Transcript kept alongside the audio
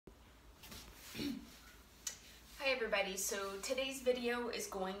everybody, so today's video is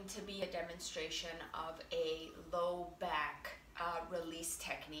going to be a demonstration of a low back release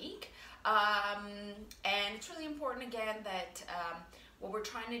technique, and it's really important again that what we're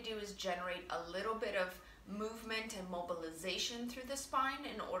trying to do is generate a little bit of movement and mobilization through the spine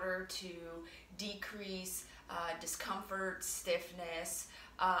in order to decrease discomfort, stiffness,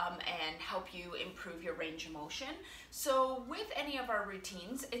 and help you improve your range of motion. So with any of our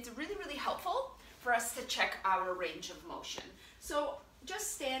routines, it's really helpful for us to check our range of motion. So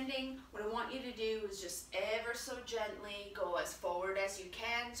just standing, what I want you to do is just ever so gently go as forward as you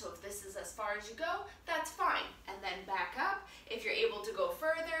can. So if this is as far as you go, that's fine. And then back up. If you're able to go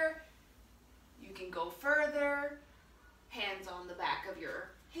further, you can go further. Hands on the back of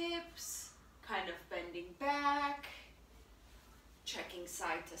your hips, kind of bending back, checking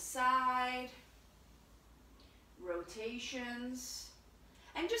side to side, rotations,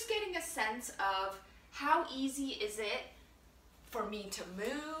 and just getting a sense of how easy is it for me to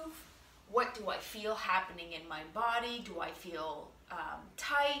move. What do I feel happening in my body? Do I feel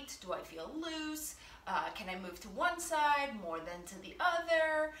tight? Do I feel loose? Can I move to one side more than to the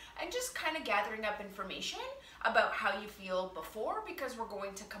other? And just kind of gathering up information about how you feel before, because we're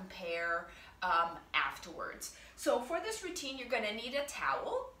going to compare afterwards. So for this routine, you're going to need a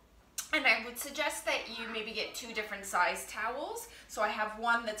towel. And I would suggest that you maybe get two different size towels. So I have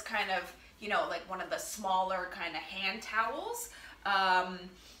one that's kind of, you know, like one of the smaller kind of hand towels,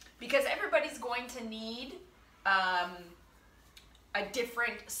 because everybody's going to need a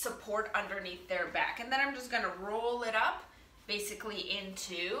different support underneath their back. And then I'm just going to roll it up basically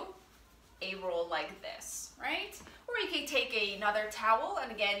into a roll like this, right? Or you can take another towel,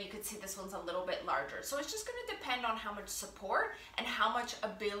 and again, you can see this one's a little bit larger. So it's just going to depend on how much support and how much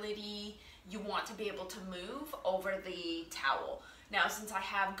ability you want to be able to move over the towel. Now, since I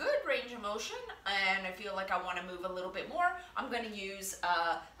have good range of motion and I feel like I want to move a little bit more, I'm going to use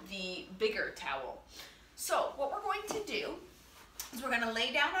the bigger towel. So what we're going to do is we're going to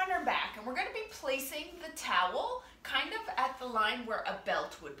lay down on our back, and we're going to be placing the towel kind of at the line where a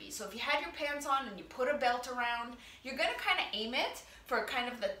belt would be. So if you had your pants on and you put a belt around, you're going to kind of aim it for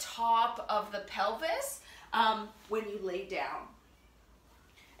kind of the top of the pelvis when you lay down.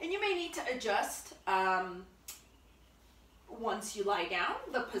 And you may need to adjust once you lie down,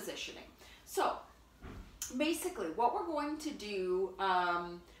 the positioning. So basically what we're going to do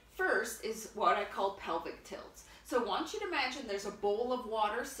first is what I call pelvic tilts. So I want you to imagine there's a bowl of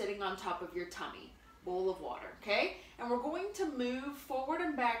water sitting on top of your tummy. Bowl of water, okay? And we're going to move forward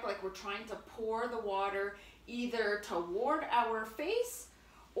and back like we're trying to pour the water either toward our face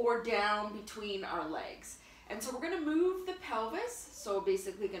or down between our legs. And so we're going to move the pelvis, so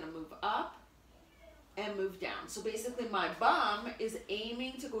basically going to move up and move down. So basically my bum is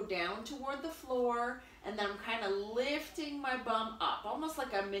aiming to go down toward the floor, and then I'm kind of lifting my bum up, almost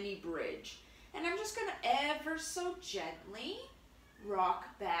like a mini bridge. And I'm just going to ever so gently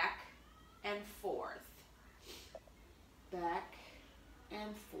rock back and forth, back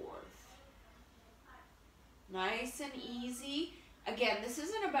and forth. Nice and easy. Again, this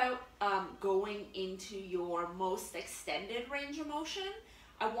isn't about going into your most extended range of motion.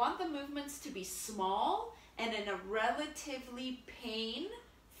 I want the movements to be small and in a relatively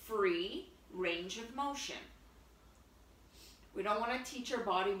pain-free range of motion. We don't want to teach our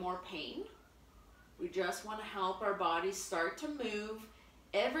body more pain. We just want to help our body start to move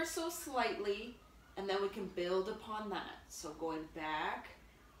ever so slightly, and then we can build upon that. So going back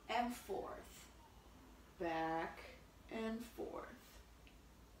and forth, back and forth.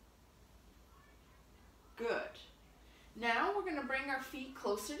 Good. Now we're going to bring our feet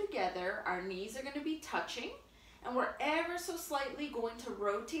closer together. Our knees are going to be touching, and we're ever so slightly going to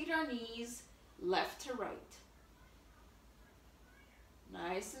rotate our knees left to right.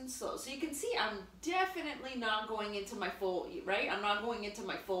 Nice and slow. So you can see I'm definitely not going into my full, right? I'm not going into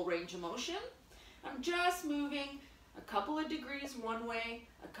my full range of motion. I'm just moving a couple of degrees one way,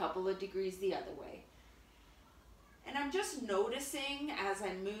 a couple of degrees the other way. And I'm just noticing as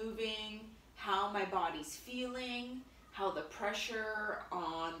I'm moving how my body's feeling, how the pressure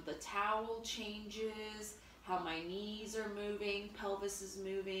on the towel changes, how my knees are moving, pelvis is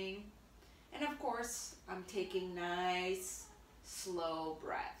moving. And of course, I'm taking nice, slow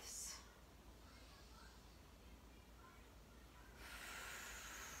breaths.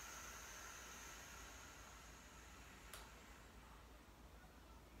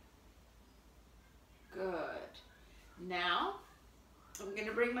 Good. Now, I'm going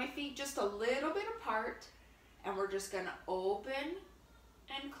to bring my feet just a little bit apart, and we're just going to open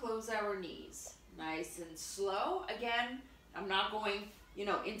and close our knees. Nice and slow. Again, I'm not going you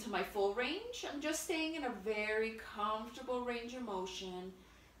know, into my full range. I'm just staying in a very comfortable range of motion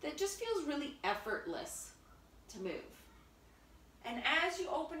that just feels really effortless to move. And as you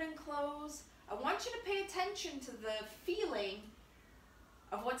open and close, I want you to pay attention to the feeling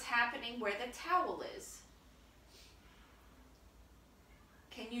of what's happening where the towel is.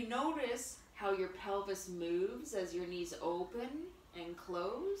 Can you notice how your pelvis moves as your knees open and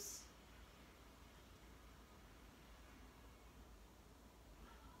close?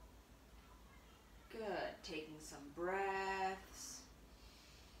 Good. Taking some breaths.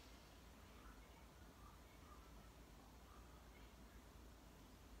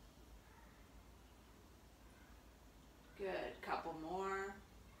 Good. Couple more.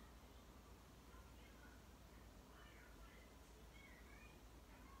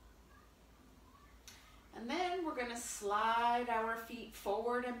 And then we're going to slide our feet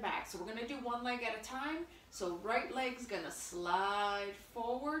forward and back. So we're going to do one leg at a time. So right leg's going to slide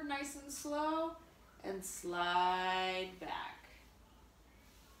forward nice and slow and slide back.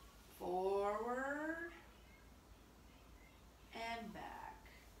 Forward and back.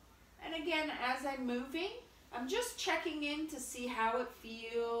 And again, as I'm moving, I'm just checking in to see how it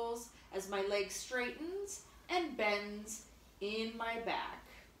feels as my leg straightens and bends in my back.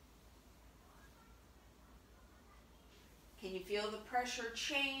 Can you feel the pressure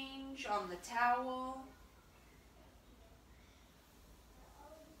change on the towel?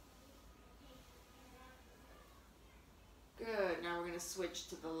 Good. Now we're going to switch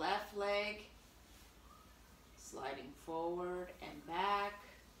to the left leg, sliding forward and back.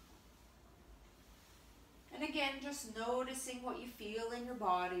 And again, just noticing what you feel in your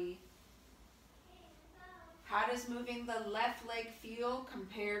body. How does moving the left leg feel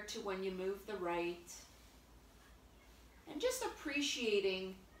compared to when you move the right? And just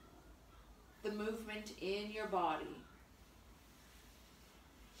appreciating the movement in your body.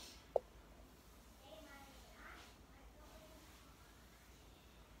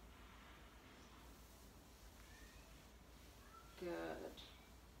 Good.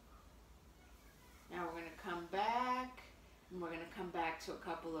 Now we're going to come back, and we're going to come back to a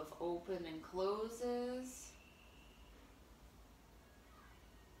couple of open and closes.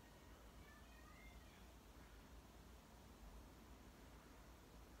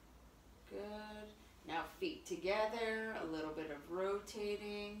 Good. Now feet together, a little bit of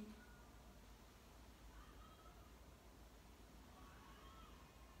rotating.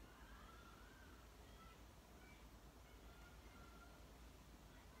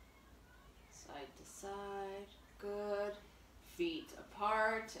 Side to side. Good. Feet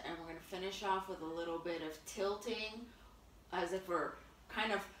apart. And we're going to finish off with a little bit of tilting as if we're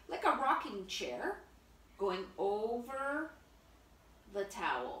kind of like a rocking chair going over the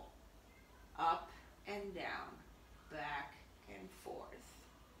towel. Up and down, back and forth.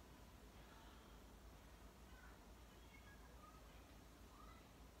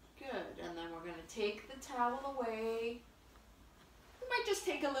 Good, and then we're going to take the towel away. We might just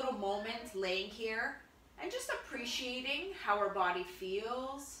take a little moment laying here and just appreciating how our body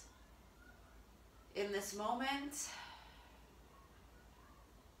feels in this moment.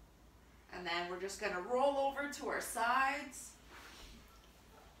 And then we're just going to roll over to our sides.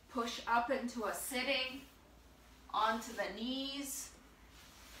 Push up into a sitting, onto the knees,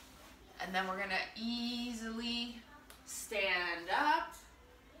 and then we're going to easily stand up.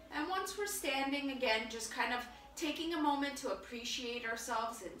 And once we're standing again, just kind of taking a moment to appreciate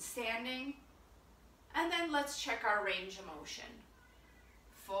ourselves in standing. And then let's check our range of motion.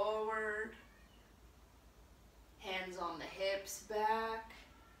 Forward, hands on the hips, back,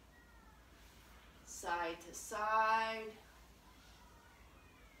 side to side.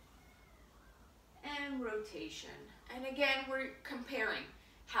 And rotation. And again, we're comparing.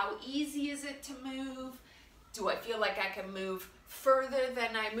 How easy is it to move? Do I feel like I can move further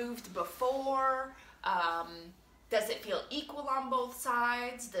than I moved before? Does it feel equal on both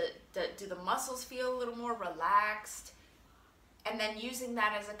sides? Do the muscles feel a little more relaxed? And then using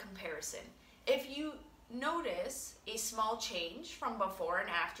that as a comparison. If you notice a small change from before and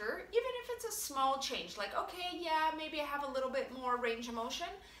after, even if it's a small change, like, okay, yeah, maybe I have a little bit more range of motion,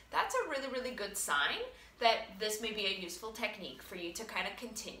 that's a really, really good sign that this may be a useful technique for you to kind of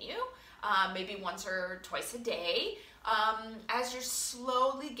continue, maybe once or twice a day, as you're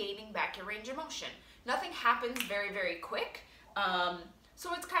slowly gaining back your range of motion. Nothing happens very, very quick,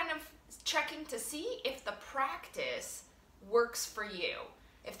 so it's kind of checking to see if the practice works for you.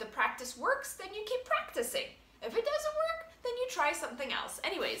 If the practice works, then you keep practicing. If it doesn't work, then you try something else.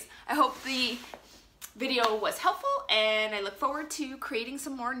 Anyways, I hope the video was helpful, and I look forward to creating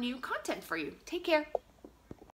some more new content for you. Take care.